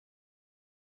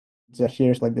So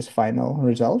here's like this final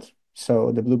result.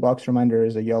 So the blue box reminder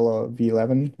is a YOLO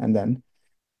V11, and then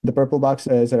the purple box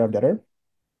is a RF-DETR.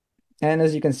 And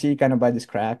as you can see, kind of by this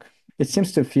crack, it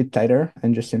seems to fit tighter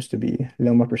and just seems to be a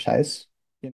little more precise.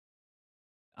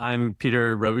 I'm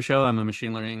Peter Robichaux. I'm a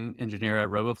machine learning engineer at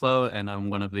RoboFlow, and I'm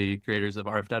one of the creators of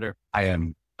RF-DETR. I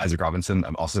am Isaac Robinson.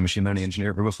 I'm also a machine learning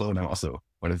engineer at RoboFlow, and I'm also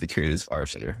one of the creators of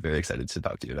RF-DETR. Very excited to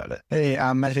talk to you about it. Hey,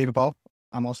 I'm Matthew Paul.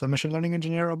 I'm also a machine learning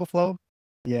engineer at Overflow.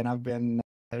 Yeah, and I've been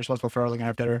responsible for rolling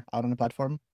RF-DETR out on the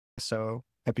platform. So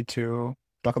happy to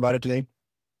talk about it today.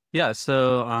 Yeah,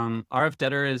 so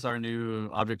RF-DETR is our new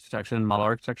object detection model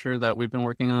architecture that we've been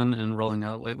working on and rolling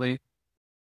out lately.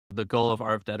 The goal of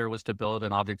RF-DETR was to build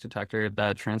an object detector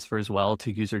that transfers well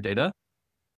to user data.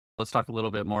 Let's talk a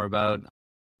little bit more about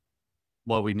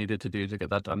what we needed to do to get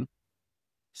that done.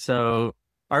 So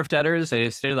RF-DETR is a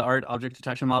state-of-the-art object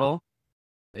detection model.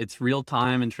 It's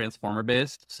real-time and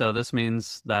transformer-based. So this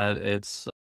means that it's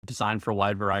designed for a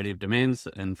wide variety of domains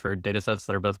and for datasets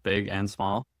that are both big and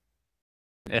small.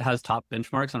 It has top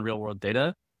benchmarks on real-world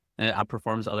data, and it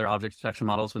outperforms other object detection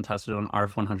models when tested on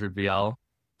RF-100VL.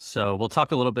 So we'll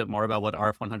talk a little bit more about what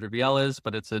RF-100VL is,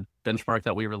 but it's a benchmark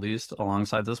that we released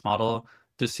alongside this model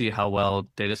to see how well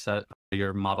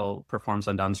your model performs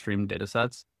on downstream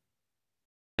datasets.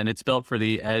 And it's built for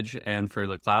the edge and for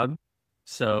the cloud.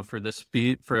 So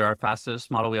for our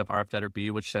fastest model, we have RF-DETR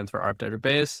B, which stands for RF-DETR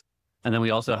base. And then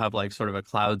we also have like sort of a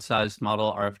cloud-sized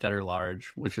model, RF-DETR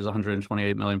large, which is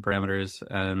 128 million parameters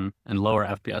and lower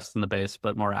FPS than the base,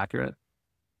 but more accurate.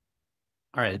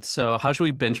 All right, so how should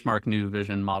we benchmark new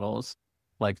vision models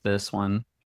like this one?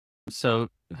 So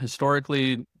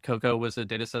historically, COCO was a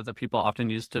data set that people often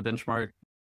used to benchmark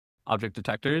object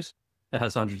detectors. It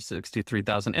has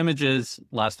 163,000 images,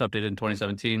 last updated in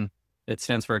 2017. It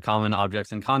stands for common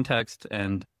objects in context,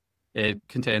 and it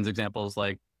contains examples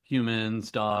like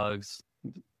humans, dogs,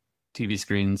 TV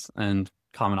screens, and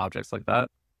common objects like that.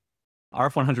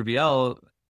 RF-100VL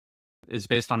is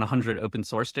based on 100 open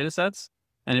source datasets,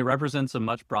 and it represents a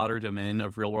much broader domain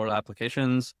of real-world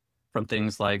applications, from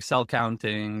things like cell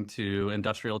counting to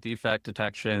industrial defect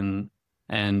detection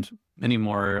and many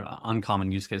more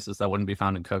uncommon use cases that wouldn't be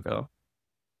found in COCO.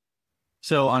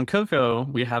 So on COCO,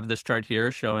 we have this chart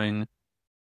here showing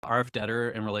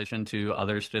RF-DETR in relation to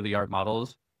other state-of-the-art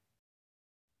models.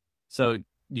 So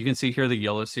you can see here the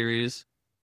YOLO series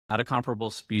at a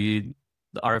comparable speed.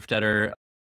 The RF-DETR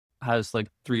has like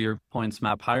 3 points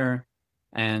map higher,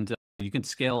 and you can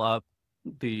scale up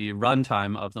the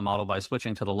runtime of the model by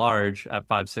switching to the large at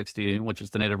 560, which is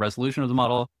the native resolution of the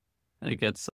model, and it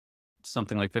gets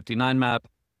something like 59 map.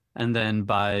 And then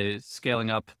by scaling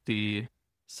up the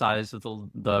size of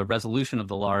the resolution of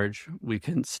the large, we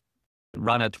can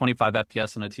run at 25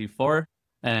 FPS on a T4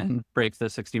 and break the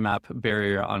 60 map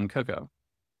barrier on COCO.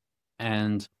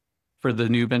 And for the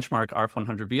new benchmark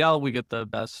RF-100VL, we get the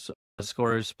best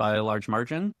scores by a large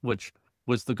margin, which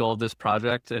was the goal of this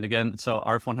project. And again, so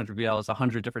RF-100VL is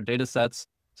 100 different data sets.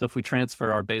 So if we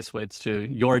transfer our base weights to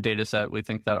your data set, we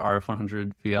think that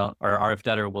RF-100VL or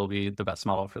RF-DETR will be the best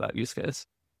model for that use case.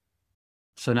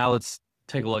 So now let's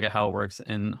take a look at how it works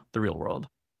in the real world.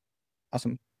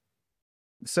 Awesome.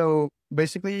 So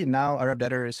basically now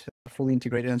RF-DETR is fully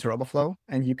integrated into RoboFlow,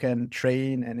 and you can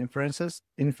train and inference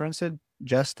it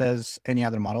just as any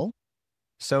other model.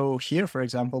 So here, for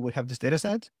example, we have this data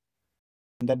set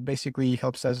that basically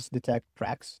helps us detect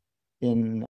cracks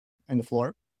in the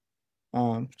floor.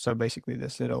 So basically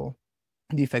this little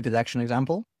defect detection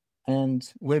example,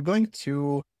 and we're going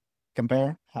to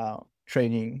compare how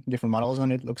training different models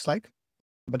on it looks like.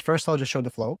 But first I'll just show the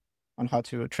flow on how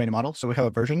to train a model. So we have a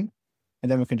version,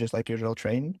 and then we can just like usual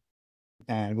train,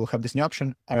 and we'll have this new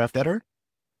option, RF-DETR,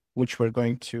 which we're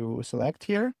going to select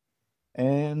here,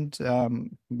 and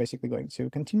basically going to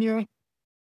continue.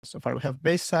 So far we have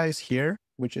base size here,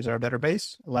 which is our DETR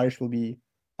base. Large will be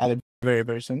added very,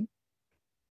 very soon.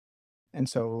 And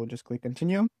so we'll just click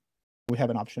continue. We have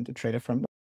an option to train it from the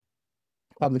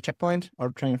public checkpoint or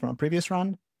train it from a previous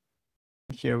run.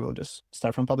 Here we'll just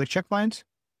start from public checkpoint,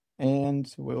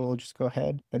 and we'll just go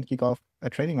ahead and kick off a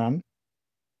training run.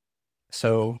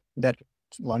 So that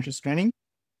launches training,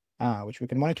 which we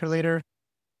can monitor later.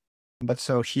 But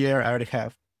so here I already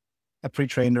have a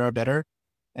pre-trained RF-DETR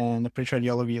and a pre-trained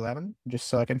YOLO V11, just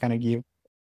so I can kind of give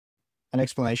an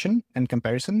explanation and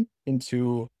comparison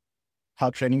into how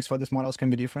trainings for these models can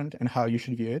be different and how you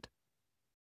should view it.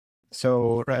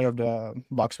 So right out of the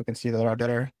box, we can see that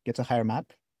RF-DETR gets a higher map.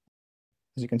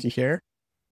 As you can see here,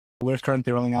 we're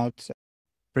currently rolling out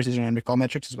precision and recall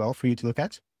metrics as well for you to look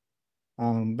at.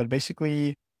 But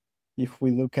basically, if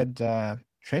we look at the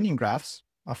training graphs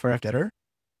of RF-DETR,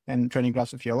 and training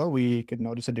graphs with YOLO, we could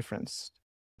notice a difference.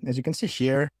 As you can see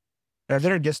here,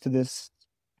 RF-DETR gets to this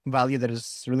value that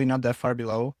is really not that far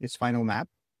below its final map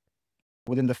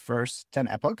within the first 10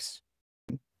 epochs.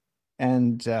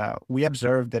 And we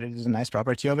observed that it is a nice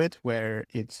property of it where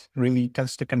it really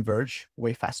tends to converge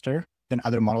way faster than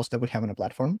other models that we have on the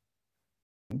platform.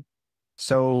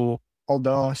 So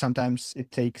although sometimes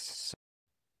it takes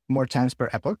more times per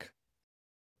epoch,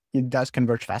 it does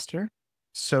converge faster.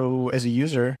 So as a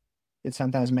user, it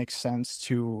sometimes makes sense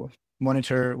to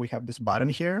monitor. We have this button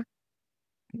here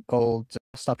called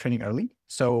Stop Training Early.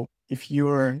 So if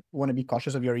you want to be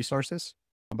cautious of your resources,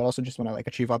 but also just want to like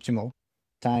achieve optimal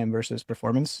time versus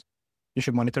performance, you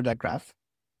should monitor that graph.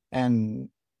 And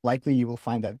likely you will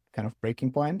find that kind of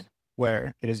breaking point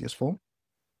where it is useful.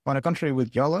 On the contrary,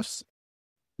 with YOLOs,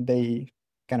 they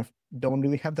kind of don't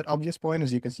really have that obvious point.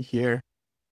 As you can see here,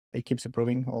 it keeps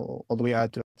improving all the way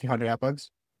out to 300 epochs.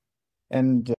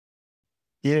 And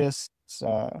it is,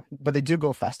 but they do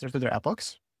go faster to their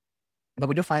epochs. But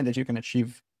we do find that you can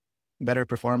achieve better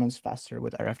performance faster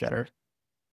with RF-DETR.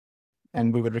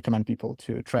 And we would recommend people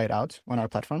to try it out on our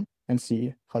platform and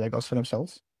see how that goes for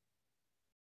themselves.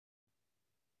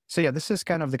 So yeah, this is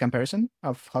kind of the comparison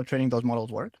of how training those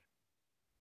models work.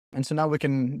 And so now we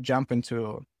can jump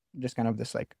into just kind of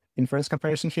this like inference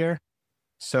comparison here.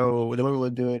 So the way we will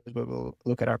do it is we will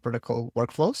look at our protocol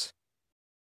workflows.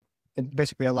 It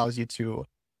basically allows you to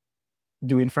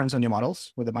do inference on your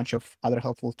models with a bunch of other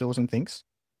helpful tools and things.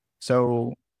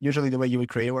 So usually the way you would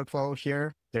create a workflow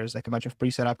here, there's like a bunch of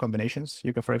pre-set up combinations.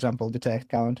 You can, for example, detect,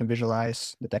 count, and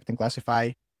visualize, detect, and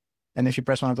classify. And if you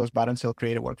press one of those buttons, it'll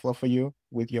create a workflow for you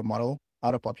with your model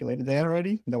auto-populated there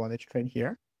already, the one that you trained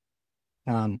here.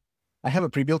 I have a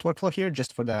pre-built workflow here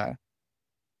just for the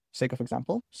sake of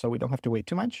example, so we don't have to wait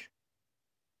too much.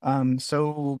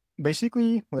 So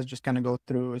basically, let's just kind of go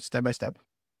through step by step.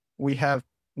 We have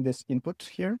this input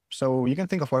here. So you can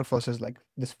think of workflows as like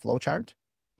this flow chart.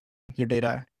 Your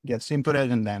data gets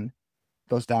inputted and then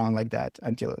goes down like that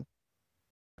until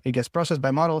it gets processed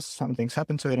by models, some things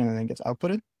happen to it, and then it gets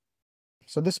outputted.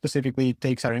 So this specifically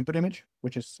takes our input image,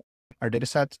 which is our data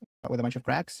set with a bunch of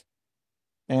cracks.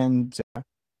 And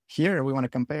here we want to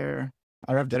compare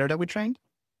RF-DETR that we trained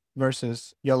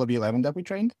versus YOLO V11 that we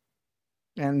trained.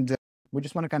 And we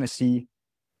just want to kind of see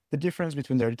the difference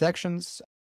between their detections.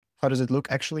 How does it look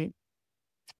actually?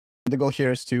 The goal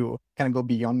here is to kind of go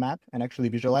beyond map and actually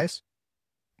visualize.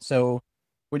 So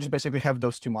we just basically have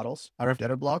those two models,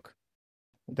 RF-DETR block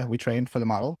that we trained for the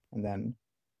model, and then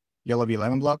YOLO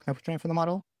V11 block that we trained for the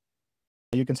model.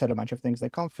 You can set a bunch of things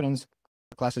like confidence,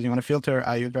 classes you want to filter,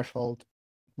 IU threshold.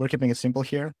 We're keeping it simple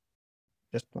here,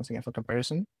 just once again for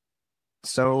comparison.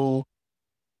 So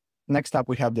next up,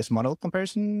 we have this model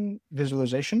comparison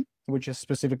visualization, which is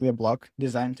specifically a block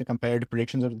designed to compare the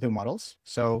predictions of the two models.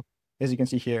 So as you can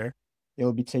see here,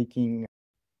 it'll be taking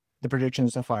the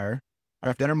predictions of our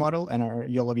RF-DETR model and our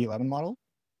YOLO V11 model.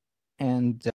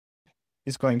 And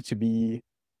it's going to be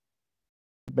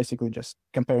basically just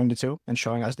comparing the two and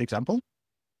showing us the example.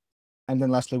 And then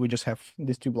lastly, we just have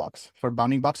these two blocks for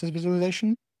bounding boxes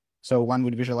visualization. So one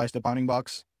would visualize the bounding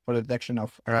box for the detection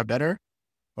of RF-DETR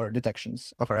or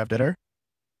detections of RF-DETR.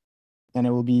 And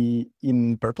it will be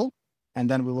in purple. And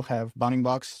then we will have bounding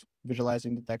box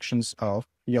visualizing detections of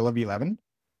YOLO V11,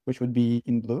 which would be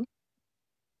in blue.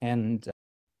 And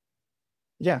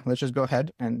yeah, let's just go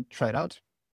ahead and try it out.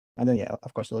 And then, yeah,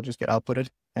 of course, it'll just get outputted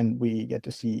and we get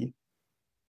to see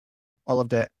all of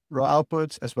the raw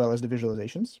outputs as well as the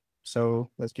visualizations. So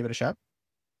let's give it a shot.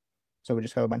 So we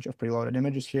just have a bunch of preloaded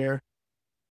images here.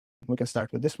 We can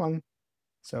start with this one.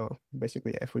 So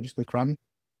basically, if we just click run,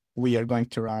 we are going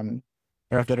to run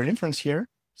RF-DETR inference here.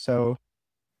 So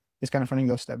it's kind of running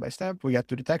those step by step. We got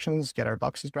two detections, get our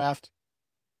boxes graphed.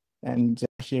 And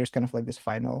here's kind of like this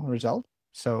final result.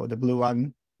 So the blue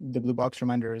one, the blue box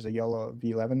reminder is a YOLO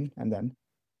V11, and then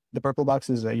the purple box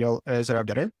is a YOLO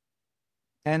RF-DETR.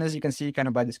 And as you can see, kind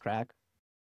of by this crack,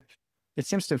 it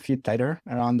seems to fit tighter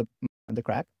around the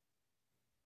crack,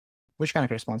 which kind of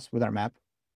corresponds with our map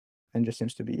and just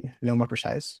seems to be a little more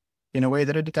precise in a way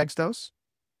that it detects those.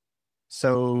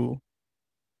 So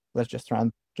let's just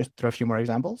throw a few more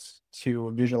examples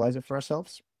to visualize it for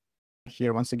ourselves.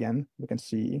 Here, once again, we can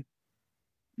see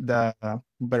the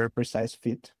better precise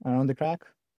fit around the crack.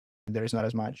 There is not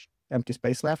as much empty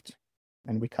space left,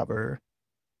 and we cover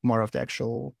more of the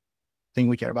actual thing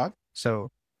we care about. So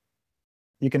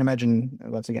you can imagine,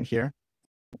 once again here,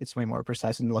 it's way more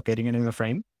precise in locating it in the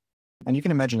frame. And you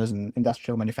can imagine as an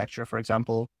industrial manufacturer, for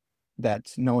example,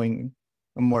 that knowing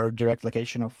a more direct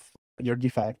location of your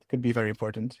defect could be very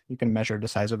important. You can measure the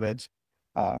size of it,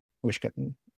 which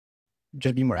can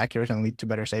just be more accurate and lead to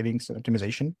better savings and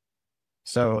optimization.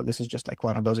 So this is just like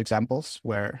one of those examples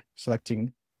where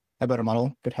selecting a better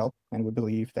model could help, and we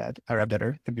believe that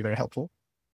RF-DETR could be very helpful.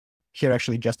 Here,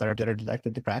 actually, just RF-DETR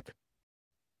detected the crack,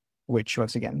 which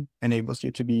once again enables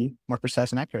you to be more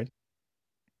precise and accurate.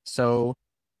 So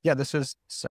yeah, this is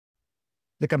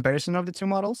the comparison of the two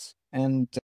models, and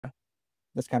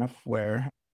that's kind of where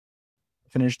I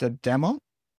finished the demo.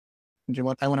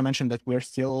 I want to mention that we're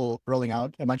still rolling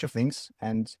out a bunch of things,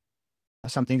 and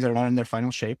some things are not in their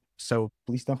final shape. So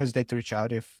please don't hesitate to reach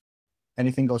out if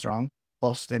anything goes wrong.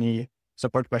 Post any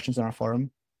support questions on our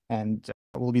forum, and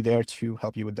we'll be there to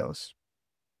help you with those.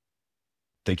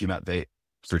 Thank you, Matt,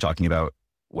 for talking about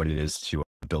what it is to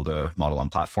build a model on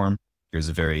platform. Here's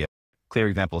a very clear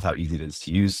example of how easy it is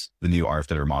to use the new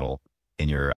RF-DETR model in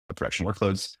your production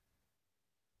workloads.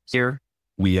 Here,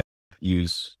 we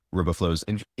use RoboFlow's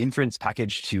inference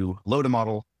package to load a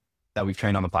model that we've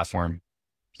trained on the platform.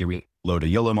 Here we load a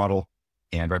YOLO model,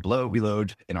 and right below we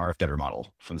load an RF-DETR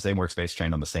model from the same workspace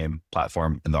trained on the same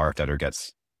platform, and the RF-DETR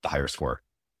gets the higher score.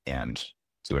 And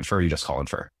to infer, you just call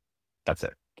infer. That's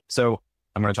it. So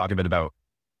I'm going to talk a bit about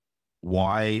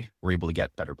why we're able to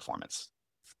get better performance.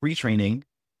 Pre-training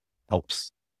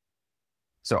helps.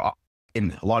 So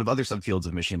in a lot of other subfields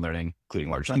of machine learning, including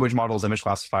large language models, image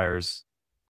classifiers,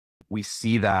 we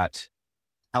see that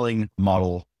giving a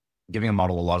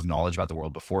model a lot of knowledge about the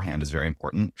world beforehand is very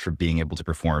important for being able to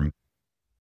perform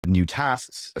new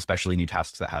tasks, especially new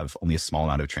tasks that have only a small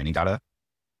amount of training data.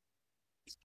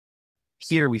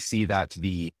 Here we see that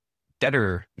the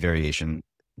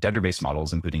DETR-based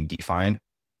models, including DeFine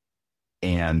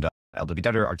and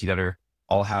LWDETR, RT-DETR,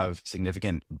 all have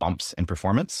significant bumps in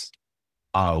performance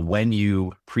when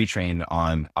you pre-train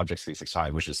on Object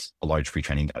 365, which is a large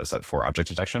pre-training data set for object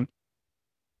detection.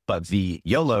 But the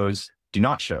YOLOs do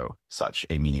not show such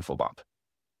a meaningful bump.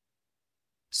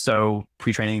 So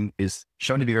pre-training is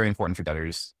shown to be very important for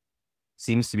DETRs,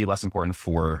 seems to be less important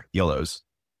for YOLOs.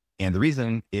 And the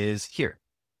reason is here.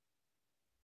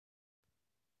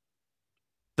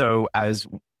 So as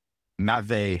Matt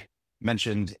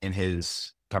mentioned in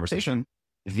his conversation,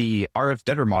 the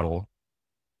RF-DETR model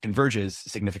converges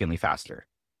significantly faster.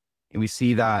 And we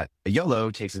see that a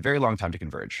YOLO takes a very long time to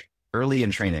converge. Early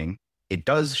in training, it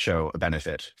does show a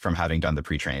benefit from having done the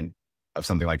pre-train of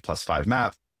something like +5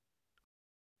 map.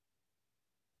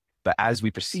 But as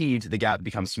we proceed, the gap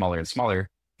becomes smaller and smaller,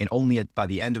 and only by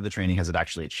the end of the training has it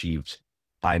actually achieved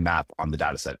high map on the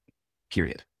dataset,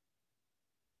 period.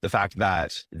 The fact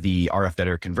that the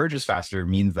RF-DETR converges faster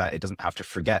means that it doesn't have to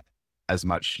forget as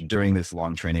much during this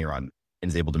long training run and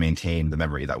is able to maintain the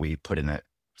memory that we put in it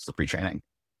for pre-training.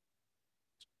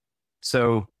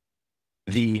 So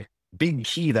the big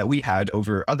key that we had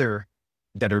over other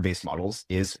DETR-based models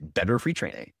is better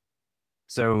pre-training.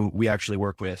 So we actually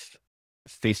work with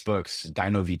Facebook's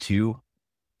Dino V2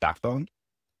 backbone,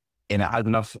 and it has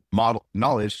enough model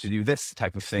knowledge to do this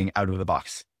type of thing out of the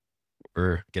box.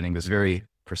 We're getting this very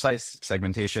precise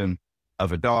segmentation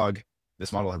of a dog.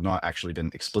 This model has not actually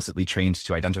been explicitly trained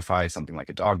to identify something like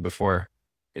a dog before.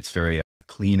 It's very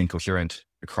clean and coherent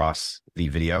across the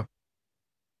video.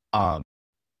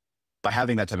 By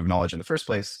having that type of knowledge in the first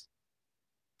place,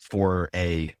 for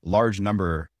a large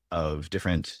number of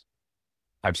different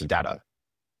types of data,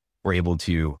 we're able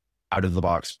to, out of the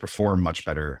box, perform much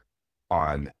better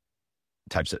on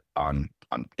types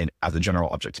as a general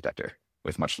object detector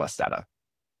with much less data.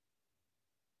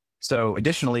 So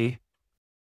additionally,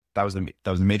 that was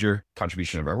a major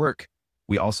contribution of our work.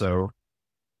 We also,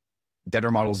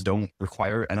 DETR models don't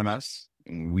require NMS.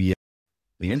 We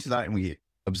lean into that and we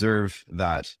observe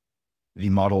that the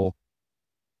model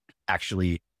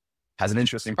actually has an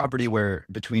interesting property where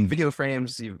between video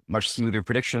frames, you have much smoother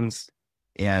predictions,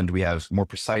 and we have more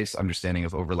precise understanding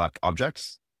of overlapped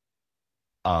objects.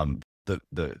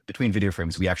 Between video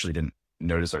frames, we actually didn't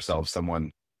notice ourselves.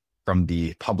 Someone from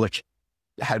the public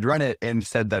had run it and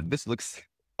said that this looks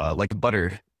like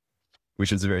butter,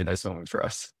 which is a very nice moment for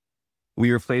us.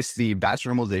 We replaced the batch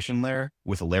normalization layer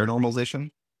with a layer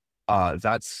normalization.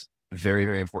 That's very,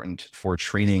 very important for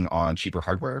training on cheaper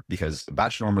hardware because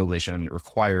batch normalization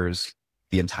requires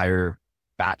the entire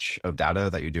batch of data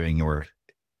that you're doing your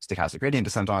stochastic gradient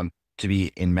descent on to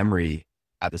be in memory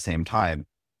at the same time.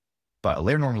 But a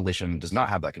layer normalization does not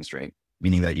have that constraint,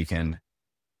 meaning that you can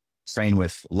train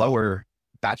with lower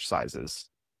batch sizes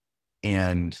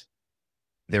and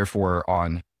therefore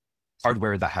on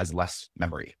hardware that has less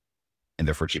memory and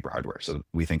therefore cheaper hardware. So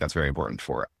we think that's very important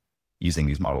for using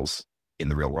these models in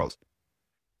the real world.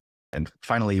 And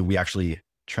finally, we actually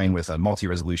train with a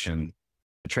multi-resolution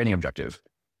training objective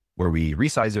where we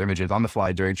resize our images on the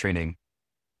fly during training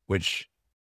which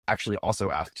actually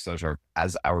also asks SOTA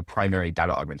as our primary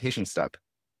data augmentation step.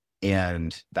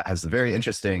 And that has the very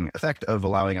interesting effect of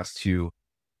allowing us to,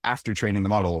 after training the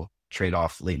model, trade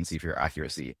off latency for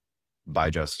accuracy by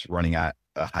just running at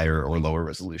a higher or lower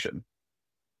resolution.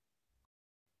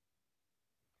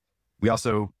 We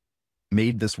also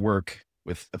made this work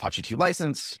with Apache 2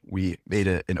 license. We made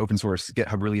an open source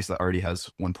GitHub release that already has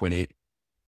 1.8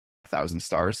 thousand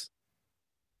stars,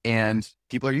 and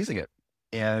people are using it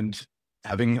and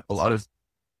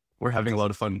we're having a lot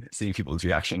of fun seeing people's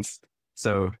reactions.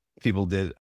 So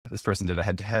this person did a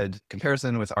head-to-head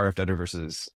comparison with RF-DETR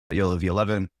versus YOLO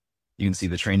v11. You can see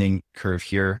the training curve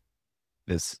here,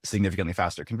 this significantly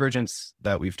faster convergence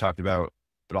that we've talked about,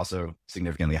 but also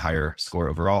significantly higher score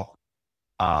overall.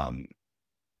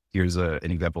 Here's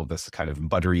an example of this kind of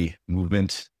buttery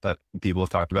movement that people have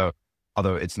talked about,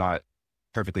 although it's not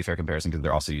perfectly fair comparison because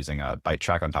they're also using a byte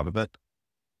track on top of it.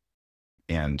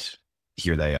 And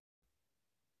here they,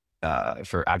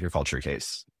 for agriculture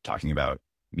case, talking about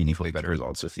meaningfully better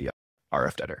results with the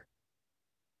RF-DETR.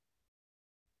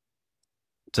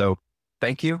 So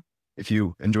thank you. If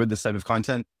you enjoyed this type of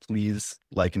content, please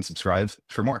like and subscribe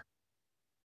for more.